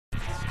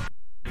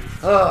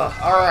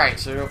Alright,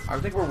 so I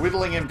think we're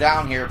whittling him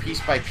down here piece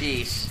by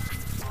piece.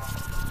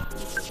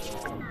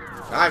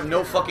 I have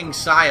no fucking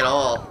psi at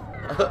all.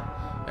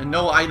 And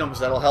no items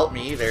that'll help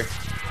me either.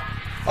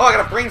 Oh, I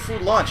got a brain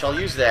food lunch. I'll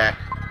use that.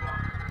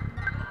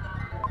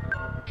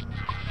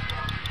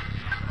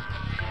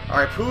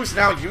 Alright, Pooh's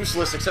now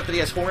useless except that he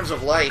has horns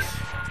of life.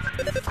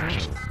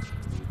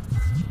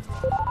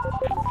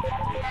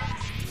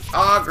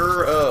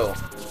 Agro.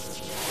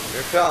 Here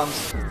it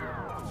comes.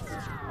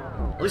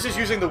 At least he's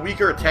using the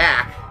weaker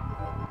attack.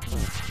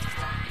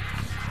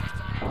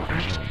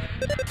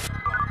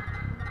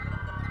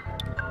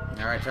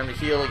 Alright, time to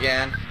heal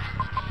again.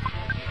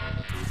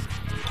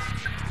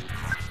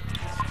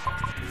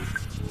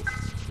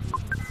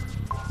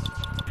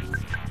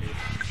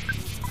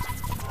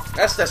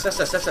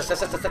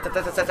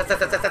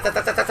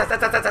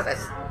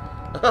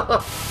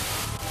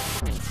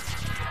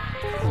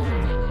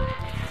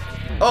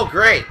 Oh,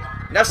 great.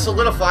 Nest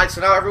solidified, so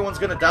now everyone's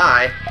gonna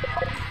die.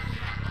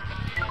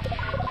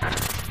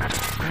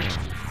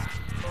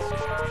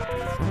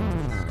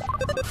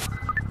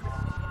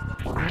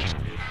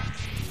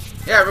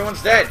 Yeah,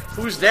 everyone's dead.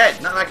 Who's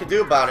dead? Nothing I can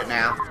do about it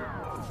now.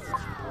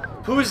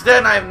 Who's dead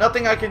and I have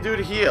nothing I can do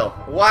to heal.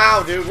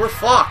 Wow, dude, we're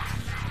fucked.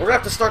 We're gonna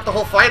have to start the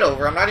whole fight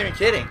over. I'm not even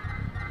kidding.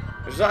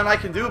 There's nothing I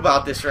can do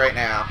about this right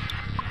now.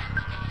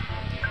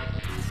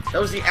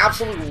 That was the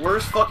absolute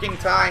worst fucking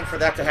time for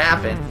that to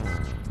happen.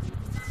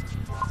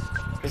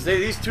 Because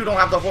these two don't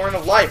have the Horn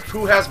of Life.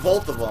 Pooh has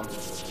both of them.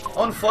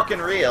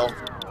 Unfucking real.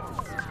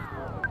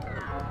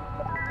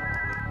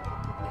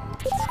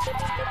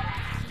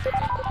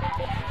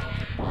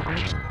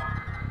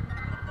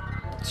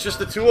 It's just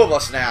the two of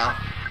us now.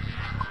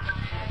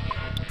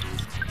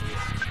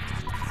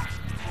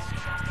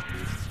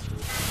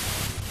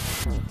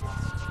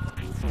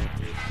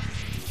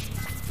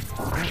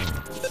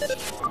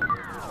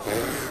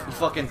 He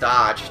fucking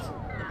dodged.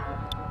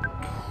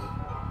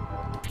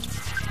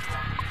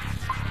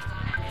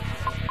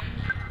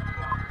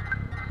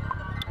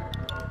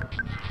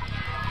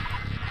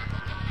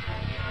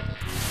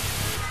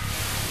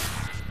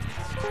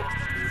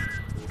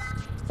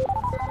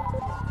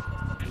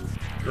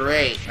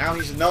 Great. Now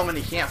he's numb and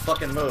he can't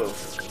fucking move.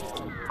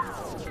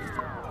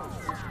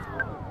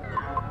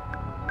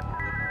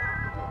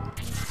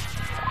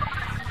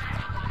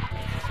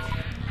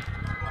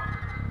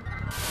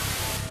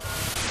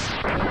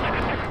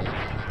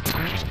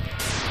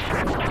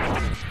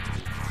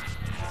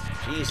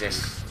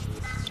 Jesus.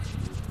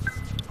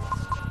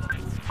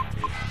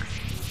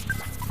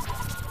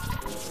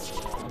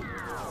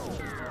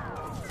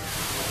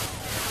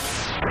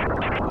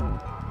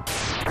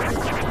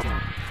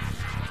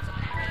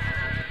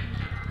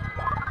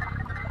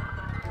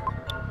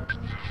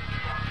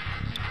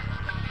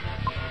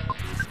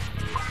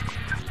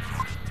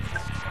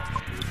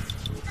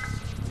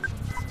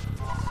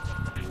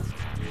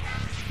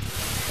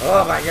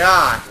 Oh my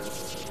god.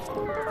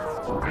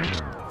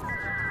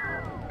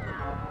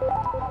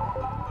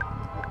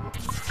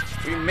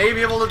 We may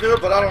be able to do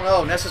it, but I don't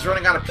know. Ness is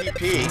running out of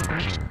PP.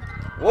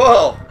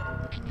 Whoa!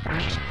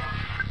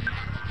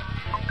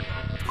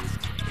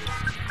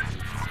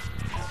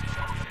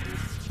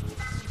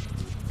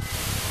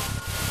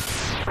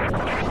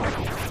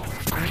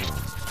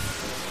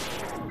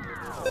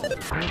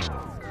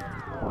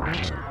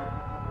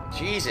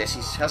 Jesus,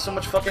 he has so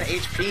much fucking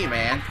HP,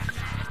 man.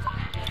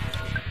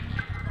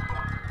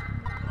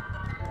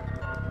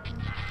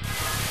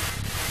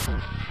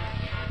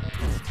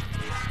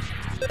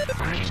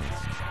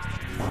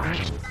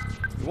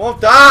 He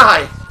won't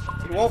die!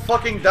 He won't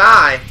fucking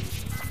die!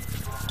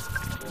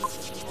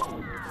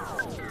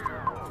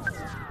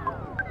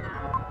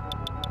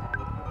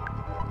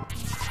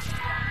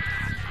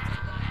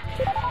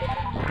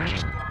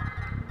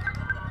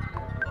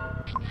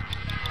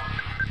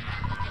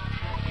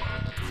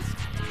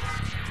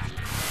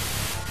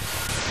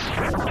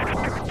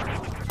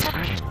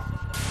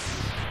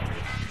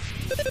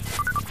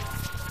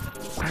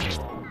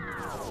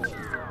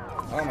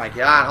 Oh my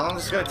god, how long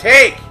is this gonna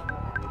take?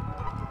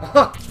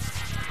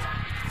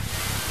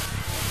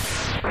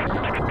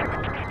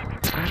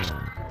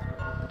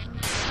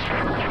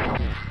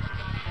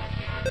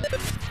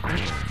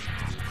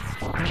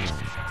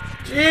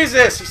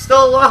 Jesus, he's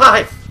still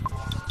alive!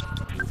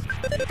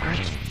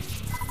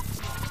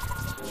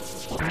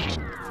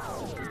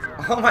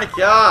 Oh my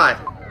god!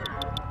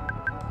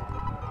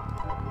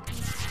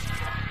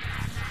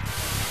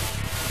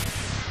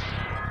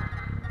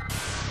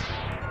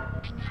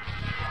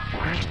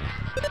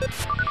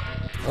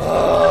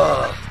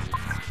 Ugh.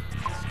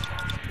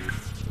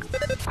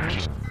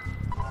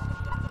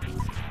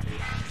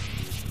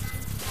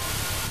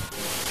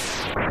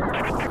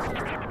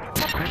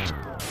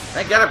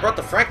 Thank God I brought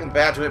the Franklin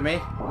badge with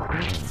me.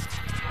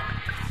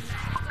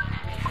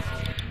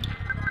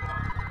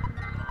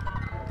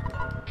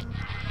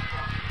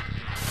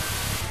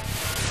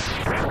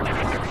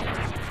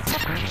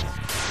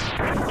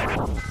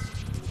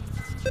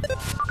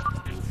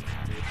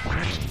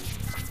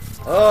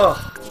 Ugh.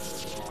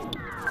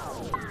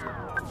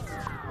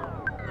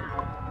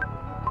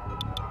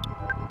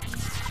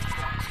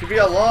 Could be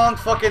a long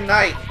fucking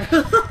night.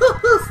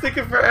 It's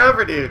taking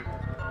forever, dude.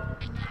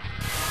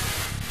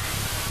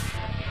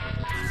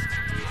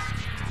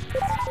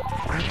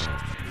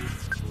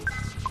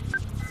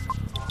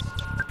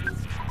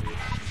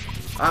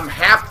 I'm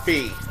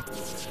happy.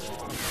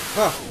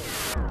 Huh.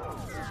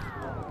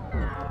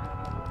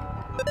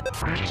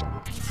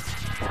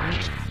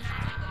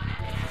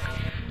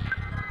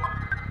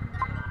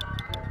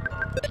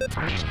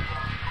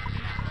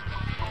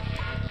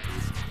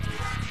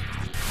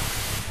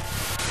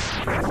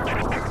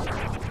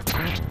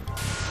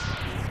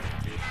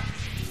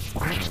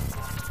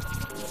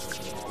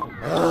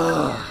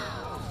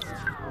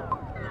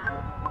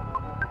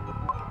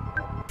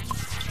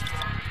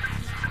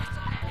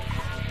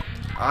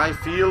 I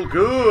feel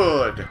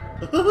good.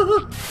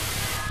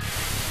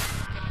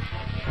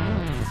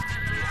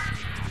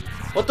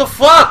 What the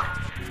fuck?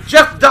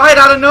 Jeff died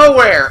out of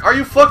nowhere. Are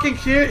you fucking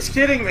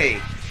kidding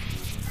me?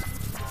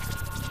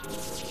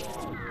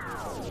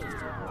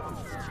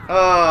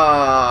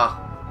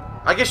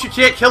 I guess you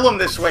can't kill him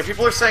this way.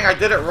 People are saying I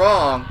did it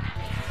wrong.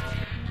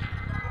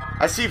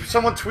 I see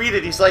someone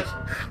tweeted, he's like,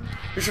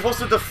 you're supposed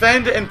to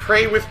defend and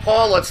pray with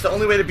Paula. It's the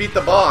only way to beat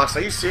the boss.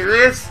 Are you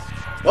serious?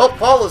 Well,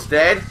 Paula's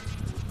dead.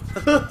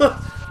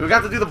 We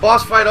got to do the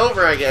boss fight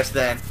over, I guess,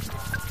 then.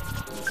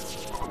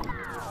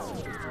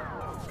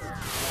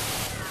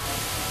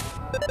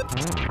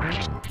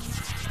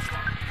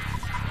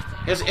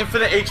 He has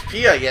infinite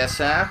HP, I guess,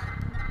 huh?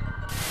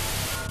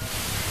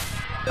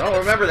 I don't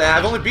remember that.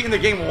 I've only beaten the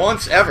game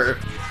once ever.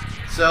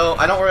 So,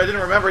 I didn't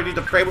remember I need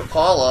to pray with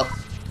Paula.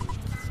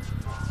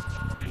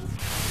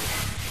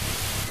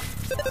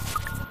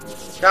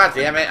 God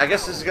damn it. I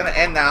guess this is gonna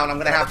end now and I'm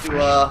gonna have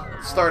to,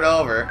 start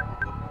over.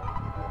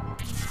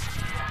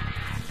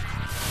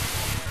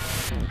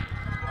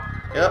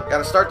 Yep,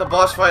 gotta start the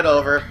boss fight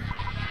over.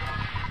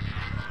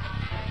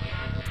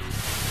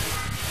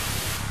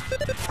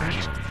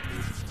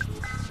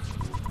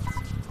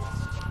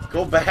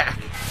 Go back.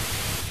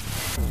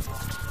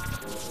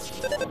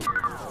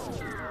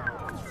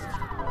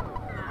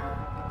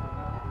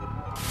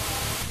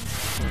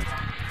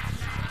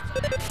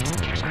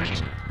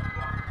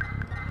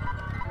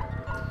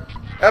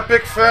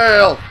 Epic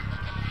fail.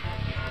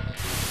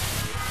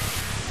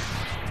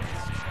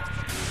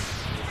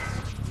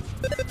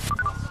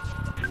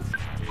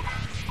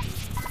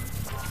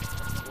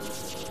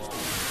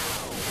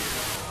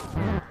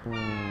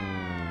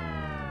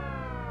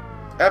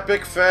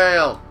 Epic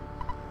fail.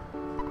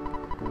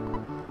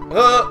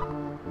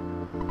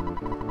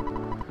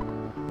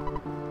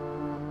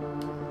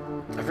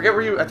 I forget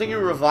where I think you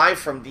revived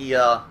from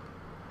the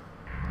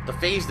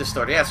phase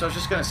distorter. Yeah, so I was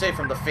just gonna say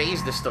from the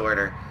phase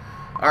distorter.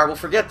 Alright, well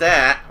forget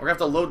that. We're gonna have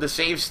to load the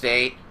save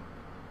state.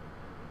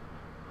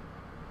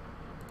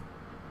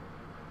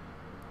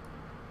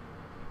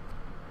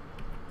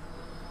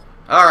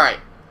 Alright.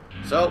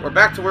 So, we're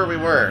back to where we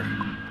were.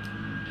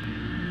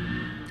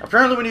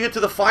 Apparently when you get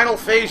to the final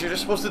phase, you're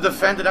just supposed to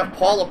defend and have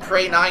Paula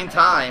pray 9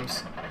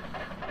 times.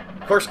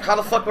 Of course, how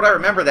the fuck would I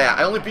remember that?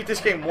 I only beat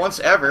this game once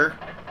ever.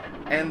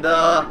 And,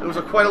 it was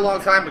quite a long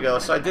time ago,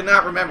 so I did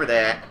not remember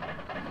that.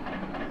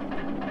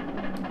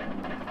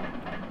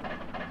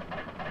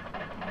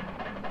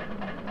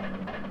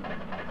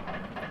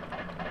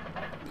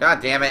 God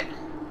damn it.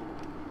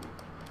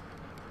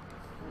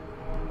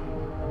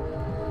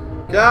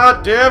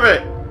 God damn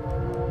it!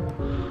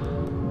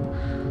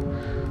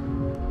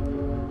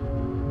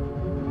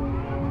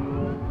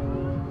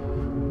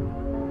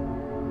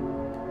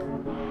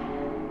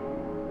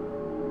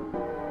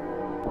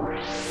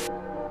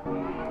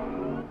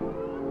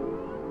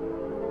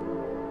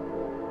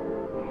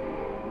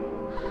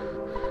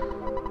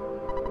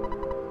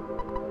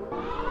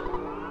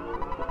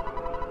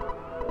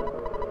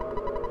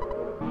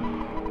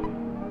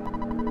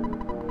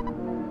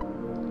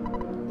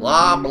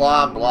 Blah,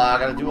 blah, blah.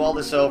 Gotta do all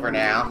this over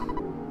now.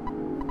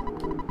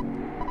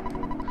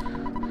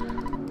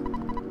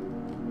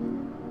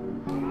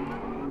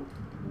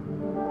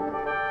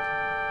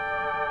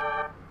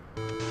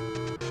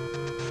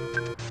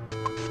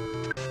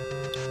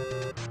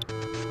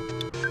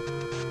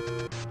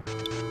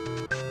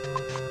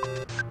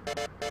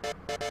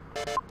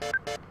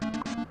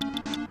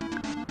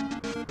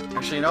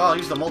 Actually, you know, I'll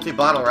use the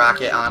multi-bottle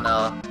rocket on,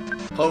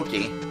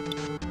 Pokey.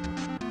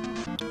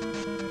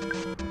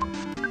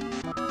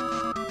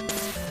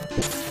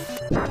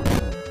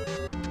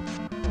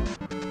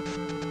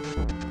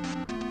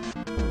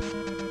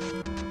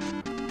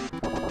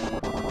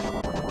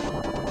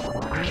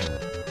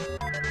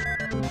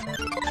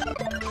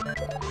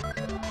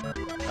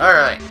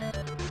 Alright.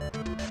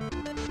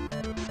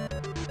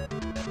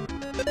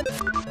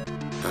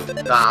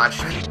 Dodge.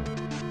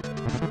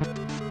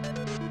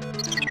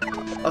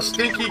 A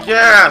stinky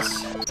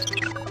gas!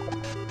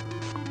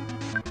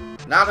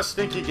 Not a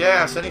stinky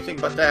gas, anything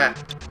but that.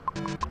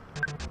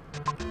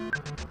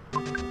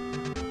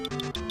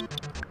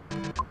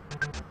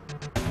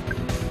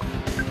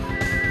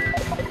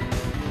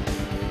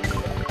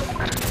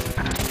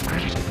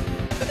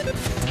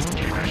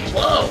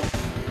 Whoa!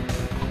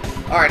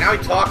 Alright, now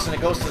he talks and it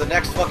goes to the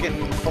next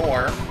fucking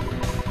form.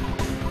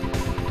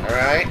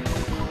 Alright.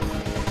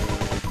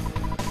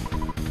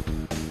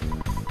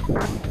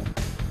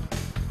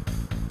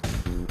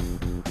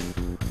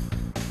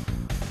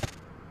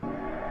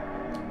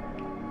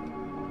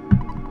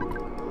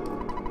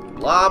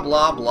 Blah,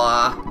 blah,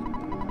 blah.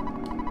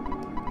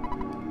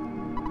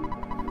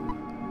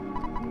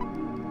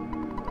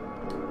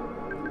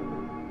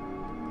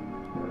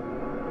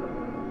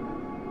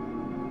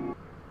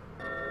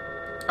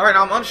 Alright,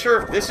 now I'm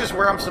unsure if this is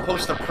where I'm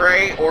supposed to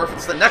pray or if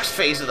it's the next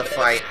phase of the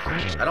fight.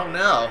 I don't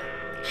know.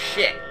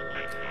 Shit.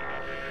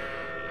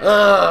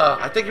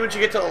 I think once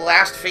you get to the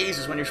last phase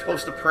is when you're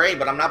supposed to pray,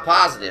 but I'm not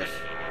positive.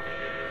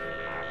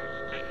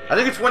 I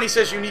think it's when he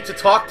says you need to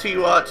talk to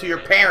your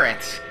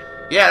parents.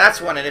 Yeah,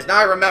 that's when it is. Now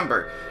I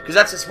remember. Because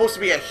that's supposed to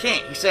be a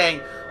hint. He's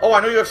saying, oh,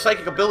 I know you have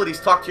psychic abilities,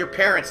 talk to your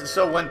parents. And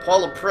so when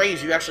Paula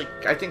prays, you actually,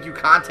 I think you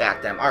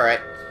contact them. Alright.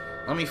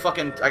 Let me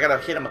fucking, I gotta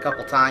hit him a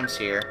couple times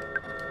here.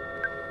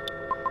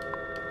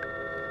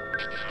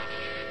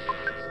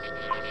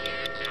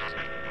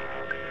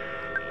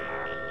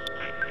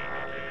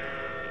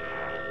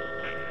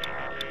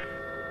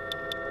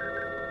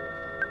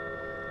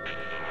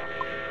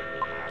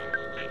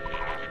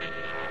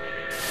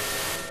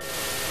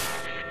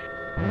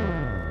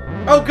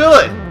 Oh,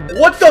 good!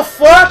 What the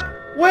fuck?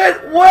 Wait,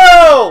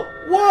 whoa!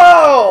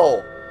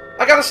 Whoa!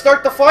 I gotta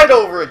start the fight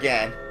over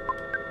again.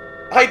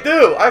 I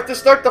do. I have to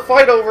start the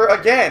fight over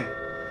again.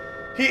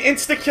 He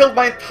insta-killed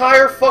my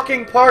entire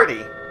fucking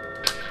party.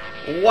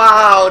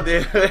 Wow,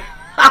 dude.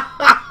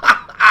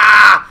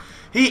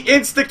 He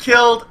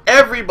insta-killed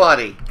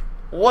everybody.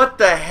 What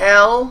the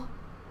hell?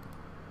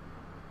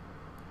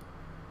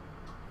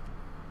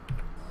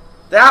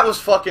 That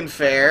was fucking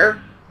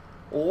fair.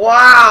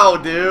 Wow,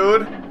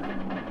 dude.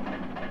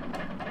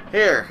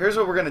 Here's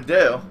what we're gonna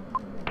do.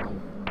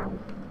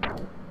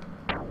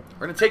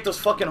 We're gonna take those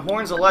fucking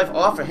horns of life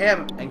off of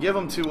him and give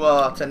them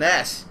to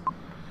Ness.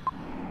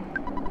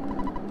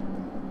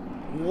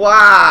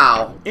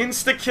 Wow.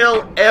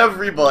 Insta-kill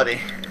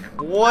everybody.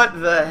 What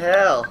the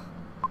hell?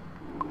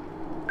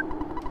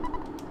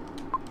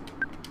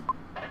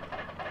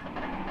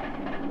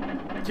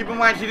 Keep in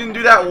mind, he didn't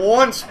do that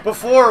once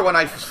before when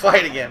I was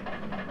fighting him.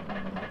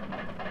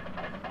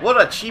 What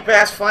a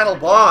cheap-ass final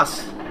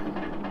boss.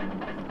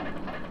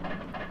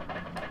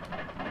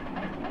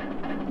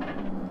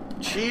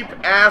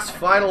 Cheap-ass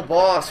final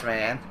boss,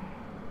 man.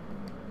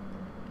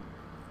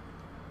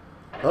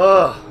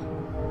 Ugh.